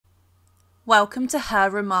Welcome to Her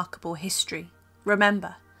Remarkable History.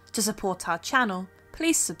 Remember, to support our channel,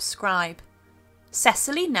 please subscribe.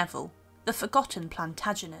 Cecily Neville, the Forgotten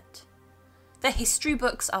Plantagenet. The history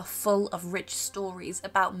books are full of rich stories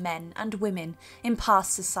about men and women in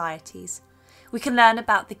past societies. We can learn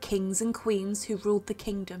about the kings and queens who ruled the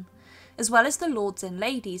kingdom, as well as the lords and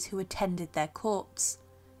ladies who attended their courts.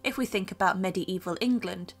 If we think about medieval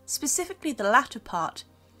England, specifically the latter part,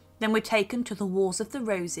 then we're taken to the Wars of the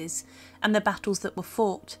Roses and the battles that were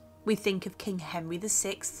fought. We think of King Henry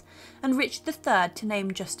VI and Richard III, to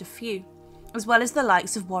name just a few, as well as the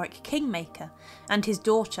likes of Warwick, kingmaker, and his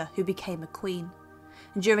daughter who became a queen.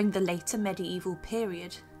 During the later medieval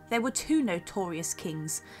period, there were two notorious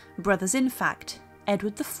kings, brothers in fact,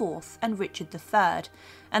 Edward IV and Richard III,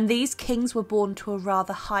 and these kings were born to a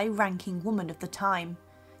rather high-ranking woman of the time,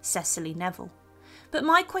 Cecily Neville. But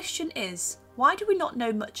my question is, why do we not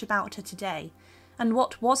know much about her today, and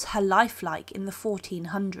what was her life like in the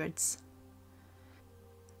 1400s?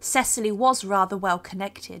 Cecily was rather well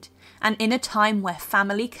connected, and in a time where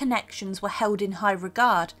family connections were held in high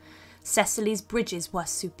regard, Cecily's bridges were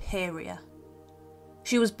superior.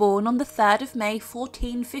 She was born on the 3rd of May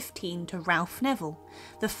 1415 to Ralph Neville,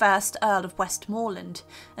 the first Earl of Westmoreland,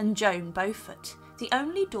 and Joan Beaufort, the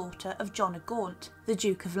only daughter of John of Gaunt, the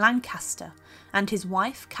Duke of Lancaster, and his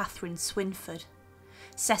wife Catherine Swynford.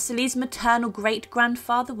 Cecily's maternal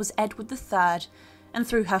great-grandfather was Edward III, and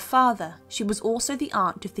through her father she was also the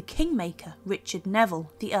aunt of the kingmaker Richard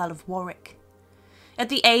Neville, the Earl of Warwick. At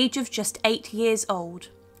the age of just 8 years old,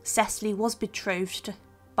 Cecily was betrothed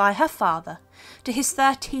by her father to his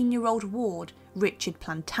 13-year-old ward Richard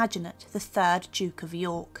Plantagenet, the 3rd Duke of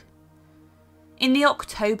York. In the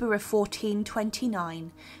October of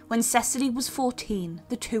 1429, when Cecily was 14,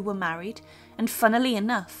 the two were married, and funnily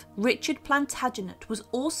enough, Richard Plantagenet was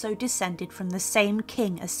also descended from the same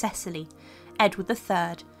king as Cecily, Edward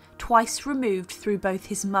III, twice removed through both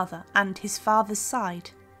his mother and his father's side.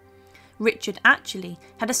 Richard actually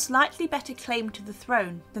had a slightly better claim to the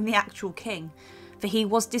throne than the actual king, for he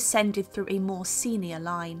was descended through a more senior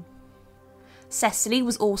line. Cecily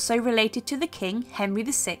was also related to the king, Henry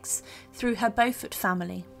VI, through her Beaufort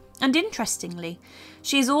family, and interestingly,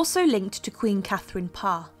 she is also linked to Queen Catherine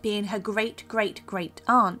Parr, being her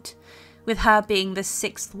great-great-great-aunt, with her being the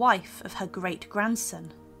 6th wife of her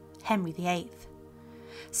great-grandson, Henry VIII.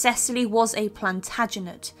 Cecily was a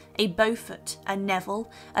Plantagenet, a Beaufort, a Neville,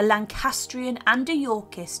 a Lancastrian and a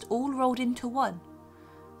Yorkist all rolled into one.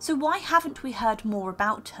 So why haven't we heard more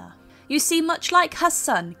about her? You see, much like her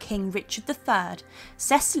son, King Richard III,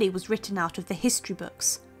 Cecily was written out of the history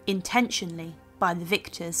books, intentionally, by the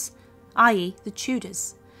victors, i.e. the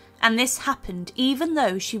Tudors, and this happened even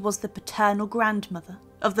though she was the paternal grandmother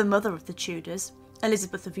of the mother of the Tudors,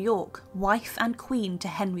 Elizabeth of York, wife and queen to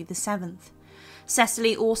Henry VII.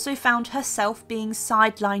 Cecily also found herself being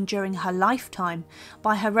sidelined during her lifetime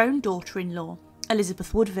by her own daughter-in-law,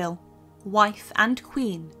 Elizabeth Woodville, wife and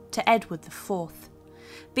queen to Edward IV.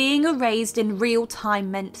 Being erased in real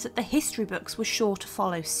time meant that the history books were sure to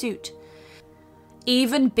follow suit.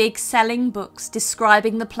 Even big-selling books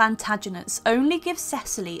describing the Plantagenets only give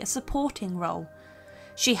Cecily a supporting role.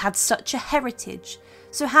 She had such a heritage,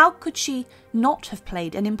 so how could she not have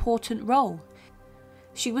played an important role?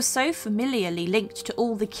 She was so familiarly linked to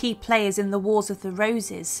all the key players in the Wars of the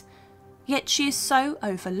Roses, yet she is so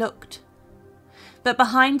overlooked. But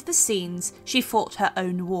behind the scenes, she fought her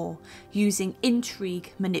own war, using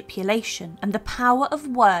intrigue, manipulation, and the power of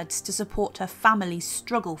words to support her family's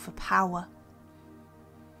struggle for power.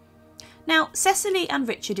 Now, Cecily and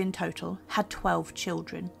Richard in total had 12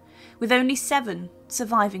 children, with only 7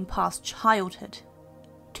 surviving past childhood,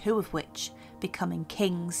 2 of which becoming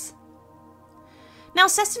kings. Now,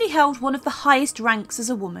 Cecily held one of the highest ranks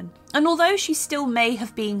as a woman, and although she still may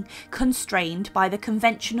have been constrained by the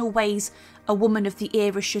conventional ways a woman of the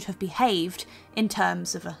era should have behaved in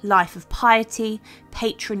terms of a life of piety,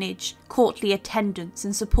 patronage, courtly attendance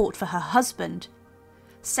and support for her husband,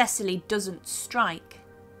 Cecily doesn't strike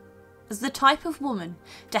as the type of woman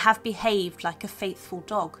to have behaved like a faithful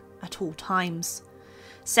dog at all times.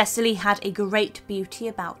 Cecily had a great beauty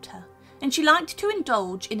about her, and she liked to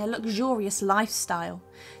indulge in a luxurious lifestyle.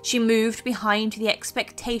 She moved behind the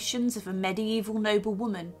expectations of a medieval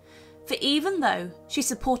noblewoman, for even though she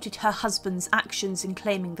supported her husband's actions in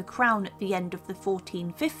claiming the crown at the end of the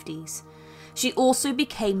 1450s, she also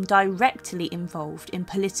became directly involved in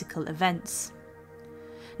political events.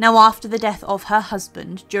 Now, after the death of her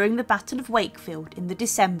husband during the Battle of Wakefield in the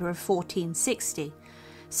December of 1460,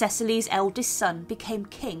 Cecily's eldest son became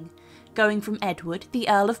king, going from Edward, the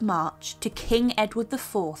Earl of March, to King Edward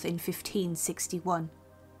IV in 1561.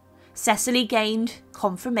 Cecily gained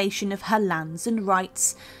confirmation of her lands and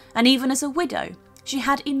rights, and even as a widow, she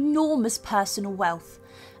had enormous personal wealth,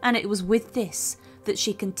 and it was with this that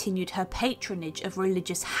she continued her patronage of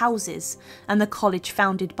religious houses and the college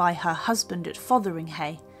founded by her husband at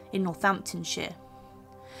Fotheringhay in Northamptonshire.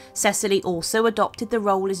 Cecily also adopted the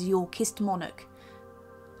role as Yorkist monarch,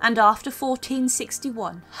 and after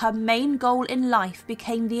 1461 her main goal in life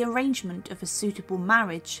became the arrangement of a suitable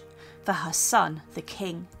marriage for her son, the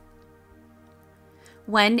king.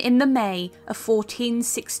 When in the May of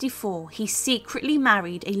 1464 he secretly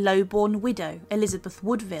married a low-born widow, Elizabeth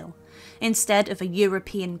Woodville, instead of a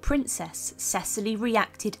European princess, Cecily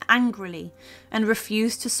reacted angrily and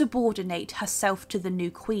refused to subordinate herself to the new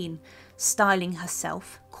queen, styling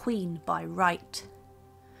herself Queen by Right.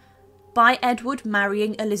 By Edward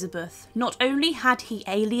marrying Elizabeth, not only had he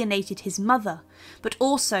alienated his mother, but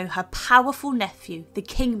also her powerful nephew, the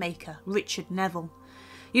kingmaker, Richard Neville.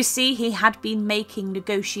 You see, he had been making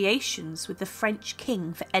negotiations with the French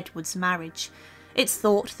king for Edward's marriage. It's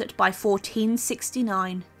thought that by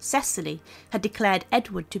 1469, Cecily had declared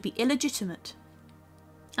Edward to be illegitimate,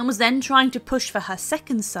 and was then trying to push for her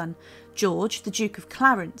second son, George, the Duke of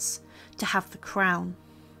Clarence, to have the crown.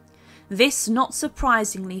 This, not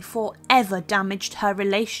surprisingly, forever damaged her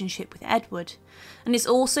relationship with Edward, and it's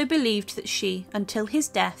also believed that she, until his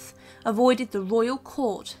death, avoided the royal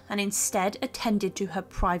court and instead attended to her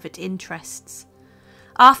private interests.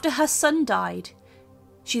 After her son died,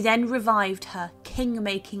 she then revived her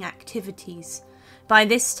king-making activities. By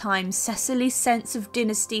this time, Cecily's sense of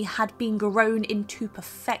dynasty had been grown into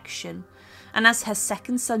perfection, and as her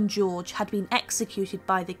second son George had been executed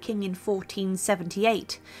by the king in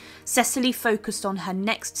 1478, Cecily focused on her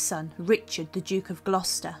next son, Richard, the Duke of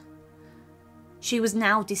Gloucester. She was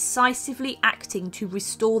now decisively acting to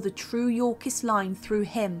restore the true Yorkist line through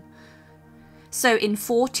him. So in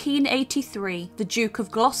 1483, the Duke of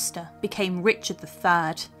Gloucester became Richard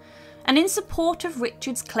III, and in support of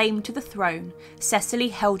Richard's claim to the throne, Cecily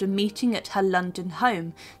held a meeting at her London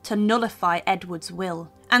home to nullify Edward's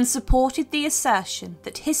will, and supported the assertion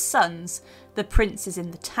that his sons, the princes in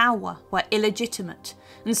the Tower, were illegitimate,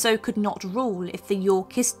 and so could not rule if the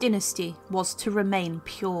Yorkist dynasty was to remain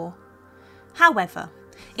pure. However,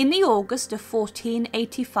 in the August of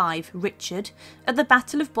 1485, Richard, at the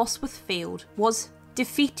Battle of Bosworth Field, was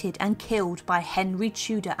defeated and killed by Henry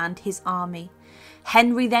Tudor and his army.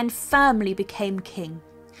 Henry then firmly became king,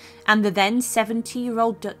 and the then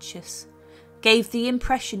 70-year-old Duchess gave the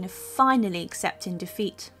impression of finally accepting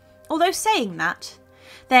defeat. Although saying that,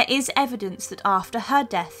 there is evidence that after her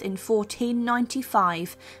death in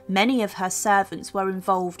 1495, many of her servants were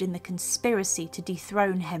involved in the conspiracy to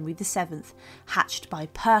dethrone Henry VII, hatched by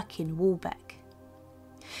Perkin Warbeck.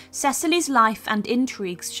 Cecily's life and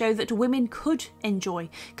intrigues show that women could enjoy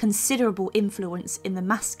considerable influence in the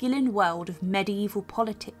masculine world of medieval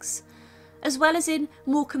politics, as well as in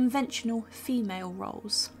more conventional female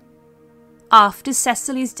roles. After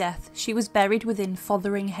Cecily's death, she was buried within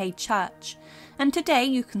Fotheringhay Church, and today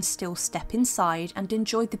you can still step inside and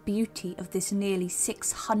enjoy the beauty of this nearly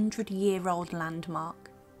 600-year-old landmark.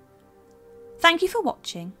 Thank you for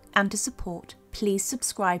watching, and to support, please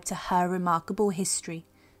subscribe to Her Remarkable History.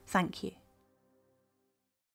 Thank you.